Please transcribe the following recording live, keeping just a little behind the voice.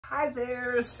Hi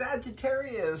there,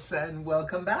 Sagittarius, and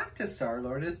welcome back to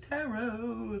Star-Lord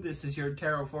Tarot. This is your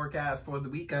tarot forecast for the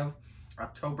week of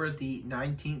October the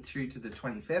 19th through to the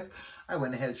 25th. I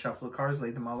went ahead, shuffled the cards,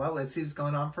 laid them all out. Let's see what's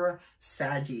going on for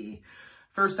Saggy.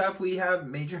 First up, we have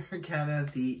Major Arcana,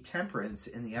 the Temperance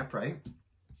in the upright,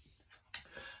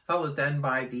 followed then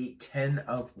by the 10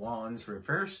 of Wands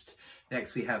reversed.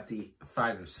 Next, we have the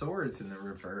 5 of Swords in the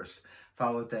reverse,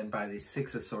 followed then by the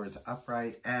 6 of Swords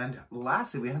upright. And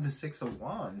lastly, we have the 6 of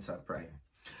Wands upright.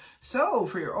 So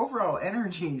for your overall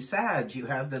energy, Sag, you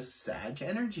have the Sag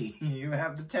energy. You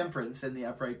have the Temperance in the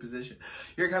upright position.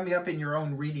 You're coming up in your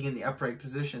own reading in the upright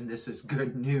position. This is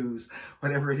good news.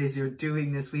 Whatever it is you're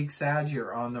doing this week, Sag,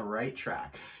 you're on the right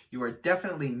track. You are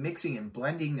definitely mixing and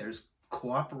blending. There's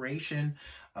cooperation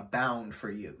abound for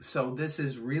you. So this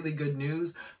is really good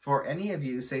news for any of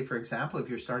you. Say, for example, if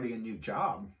you're starting a new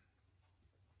job,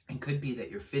 it could be that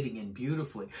you're fitting in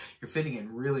beautifully. You're fitting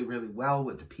in really, really well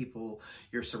with the people,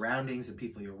 your surroundings, the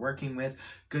people you're working with.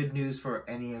 Good news for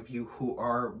any of you who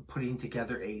are putting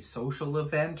together a social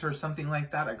event or something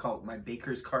like that. I call it my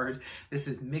baker's card. This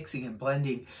is mixing and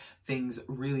blending things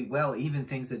really well, even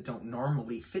things that don't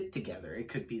normally fit together. It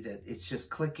could be that it's just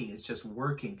clicking, it's just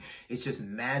working, it's just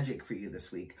magic for you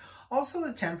this week. Also,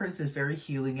 the Temperance is very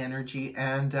healing energy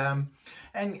and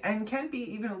can be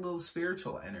even a little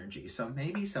spiritual energy. So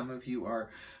maybe some of you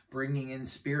are bringing in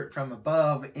spirit from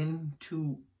above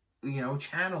into,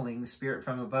 channeling spirit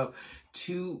from above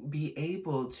to be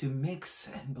able to mix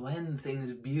and blend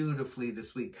things beautifully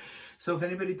this week. So if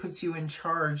anybody puts you in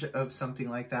charge of something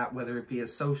like that, whether it be a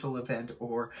social event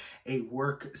or a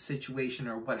work situation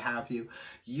or what have you,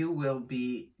 you will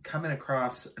be coming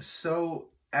across so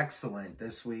excellent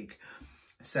this week,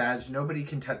 Sag. Nobody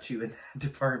can touch you in that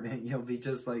department. You'll be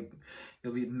just like,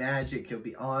 you'll be magic. You'll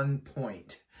be on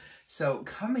point. So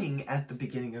coming at the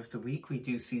beginning of the week, we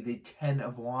do see the 10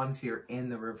 of Wands here in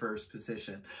the reverse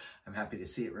position. I'm happy to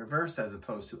see it reversed as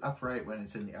opposed to upright when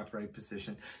it's in the upright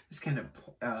position. This can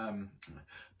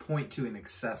point to an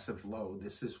excessive load.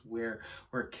 This is where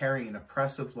we're carrying an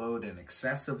oppressive load, an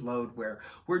excessive load, where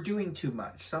we're doing too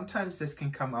much. Sometimes this can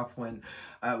come up when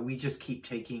we just keep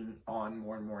taking on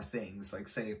more and more things. Like,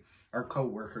 say, our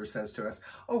co-worker says to us,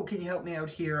 oh, can you help me out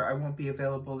here? I won't be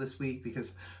available this week because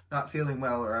I'm not feeling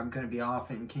well, or I'm going to be off,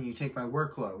 and can you take my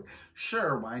workload?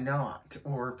 Sure, why not?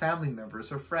 Or family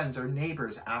members or friends or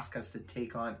neighbors ask us to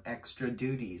take on extra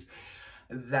duties.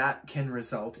 That can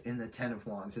result in the 10 of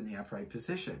Wands in the upright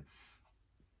position.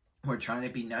 We're trying to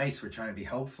be nice, we're trying to be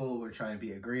helpful, we're trying to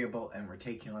be agreeable, and we're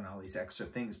taking on all these extra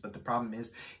things. But the problem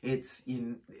is,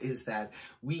 is that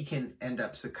we can end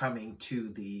up succumbing to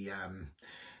the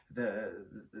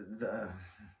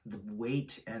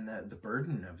weight and the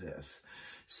burden of this.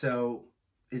 So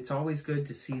it's always good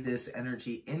to see this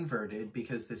energy inverted,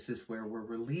 because this is where we're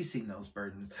releasing those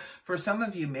burdens. For some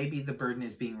of you, maybe the burden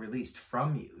is being released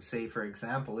from you. Say, for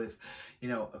example, if,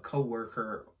 a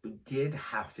coworker did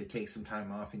have to take some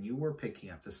time off and you were picking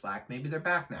up the slack, maybe they're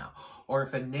back now. Or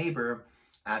if a neighbor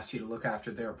asked you to look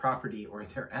after their property or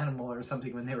their animal or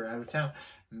something when they were out of town,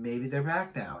 maybe they're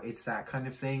back now. It's that kind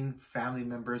of thing. Family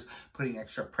members putting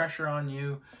extra pressure on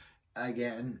you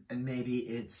again, and maybe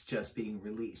it's just being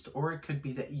released. Or it could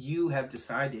be that you have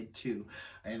decided to,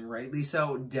 and rightly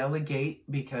so, delegate,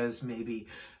 because maybe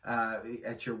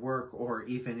at your work or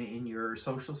even in your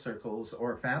social circles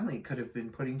or family could have been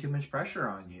putting too much pressure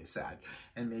on you, Sag.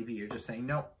 And maybe you're just saying,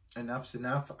 no, enough's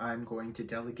enough. I'm going to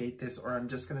delegate this, or I'm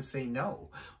just going to say no,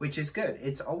 which is good.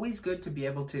 It's always good to be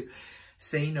able to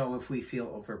say no if we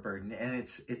feel overburdened, and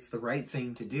it's the right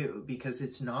thing to do, because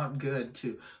it's not good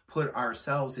to put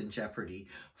ourselves in jeopardy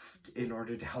in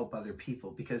order to help other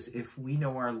people. Because if we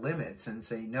know our limits and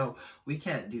say, no, we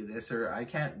can't do this, or I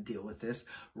can't deal with this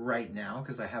right now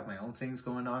because I have my own things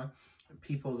going on,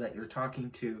 people that you're talking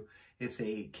to, if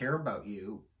they care about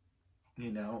you,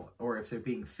 or if they're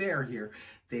being fair here,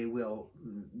 they will,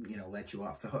 let you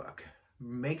off the hook.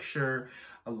 Make sure,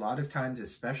 a lot of times,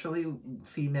 especially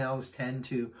females, tend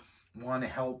to want to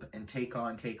help and take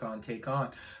on.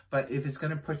 But if it's going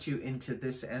to put you into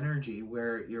this energy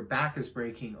where your back is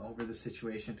breaking over the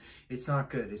situation, it's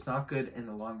not good. It's not good in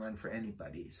the long run for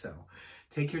anybody. So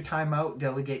take your time out,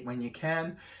 delegate when you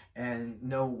can, and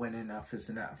know when enough is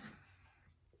enough.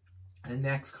 The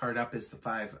next card up is the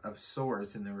 5 of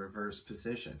Swords in the reverse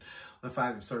position. The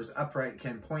 5 of Swords upright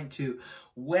can point to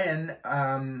when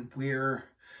we're,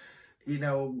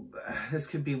 this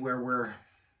could be where we're,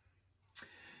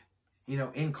 you know,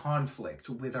 in conflict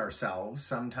with ourselves.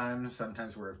 Sometimes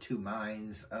we're of two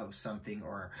minds of something,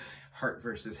 or heart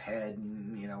versus head,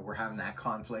 and, you know, we're having that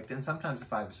conflict. And sometimes the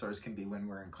Five of Swords can be when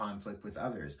we're in conflict with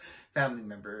others, family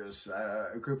members,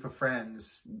 a group of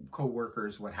friends,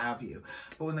 co-workers, what have you.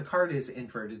 But when the card is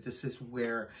inverted, this is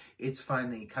where it's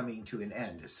finally coming to an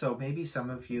end. So maybe some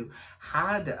of you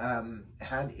had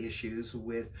issues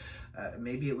with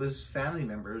maybe it was family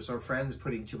members or friends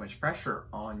putting too much pressure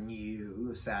on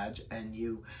you, Sag, and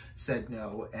you said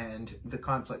no, and the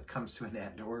conflict comes to an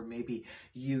end. Or maybe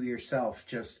you yourself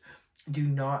just do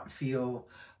not feel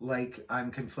like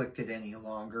I'm conflicted any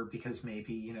longer, because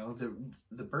maybe, you know,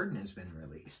 the burden has been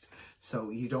released. So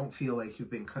you don't feel like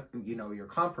you've been, you know, you're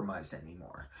compromised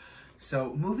anymore.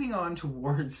 So moving on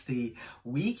towards the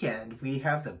weekend, we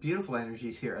have the beautiful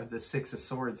energies here of the Six of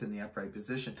Swords in the upright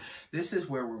position. This is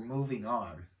where we're moving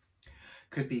on.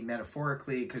 Could be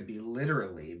metaphorically, could be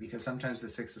literally, because sometimes the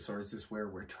Six of Swords is where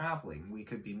we're traveling. We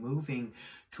could be moving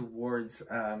towards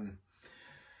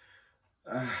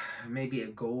maybe a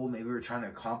goal. Maybe we're trying to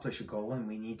accomplish a goal and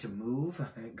we need to move.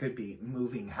 It could be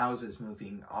moving houses,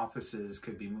 moving offices,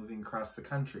 could be moving across the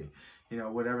country, you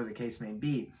know, whatever the case may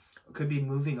be. Could be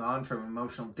moving on from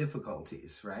emotional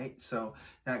difficulties, right? So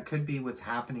that could be what's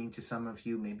happening to some of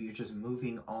you. Maybe you're just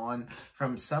moving on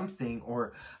from something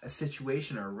or a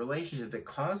situation or a relationship that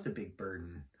caused a big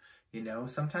burden. You know,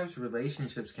 sometimes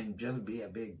relationships can just be a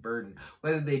big burden,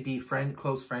 whether they be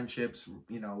close friendships,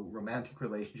 you know, romantic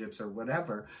relationships or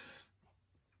whatever,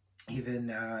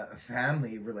 even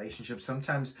family relationships.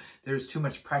 Sometimes there's too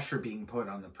much pressure being put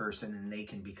on the person and they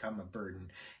can become a burden.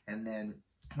 And then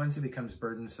once it becomes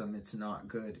burdensome, it's not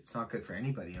good. It's not good for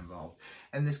anybody involved.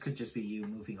 And this could just be you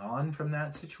moving on from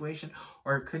that situation,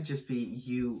 or it could just be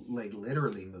you, like,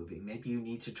 literally moving. Maybe you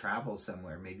need to travel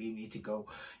somewhere. Maybe you need to go,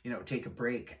 you know, take a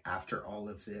break after all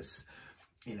of this,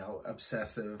 you know,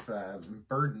 obsessive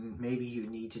burden. Maybe you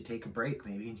need to take a break.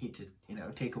 Maybe you need to, you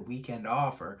know, take a weekend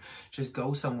off, or just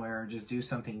go somewhere or just do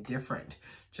something different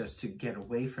just to get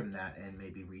away from that and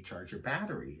maybe recharge your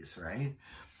batteries, right?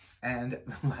 And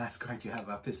the last card you have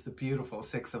up is the beautiful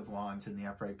Six of Wands in the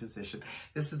upright position.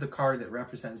 This is the card that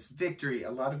represents victory, a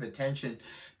lot of attention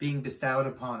being bestowed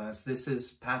upon us. This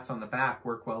is pats on the back,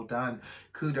 work well done,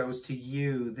 kudos to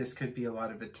you. This could be a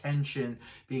lot of attention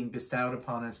being bestowed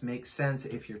upon us. Makes sense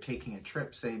if you're taking a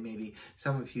trip. Say maybe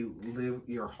some of you live,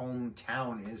 your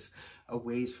hometown is a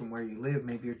ways from where you live.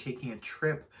 Maybe you're taking a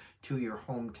trip to your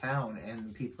hometown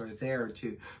and people are there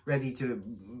ready to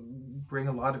bring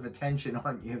a lot of attention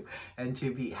on you and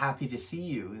to be happy to see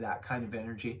you, that kind of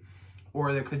energy.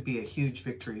 Or there could be a huge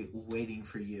victory waiting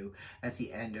for you at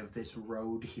the end of this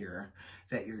road here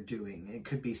that you're doing. It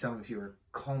could be some of you are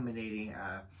culminating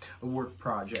a work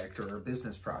project or a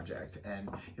business project, and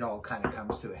it all kind of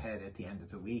comes to a head at the end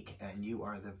of the week, and you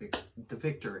are the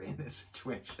victor in this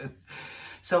situation.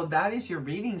 So that is your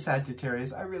reading,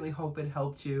 Sagittarius. I really hope it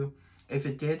helped you. If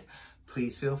it did,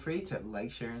 please feel free to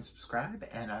like, share, and subscribe,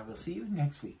 and I will see you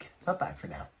next week. Bye-bye for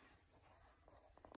now.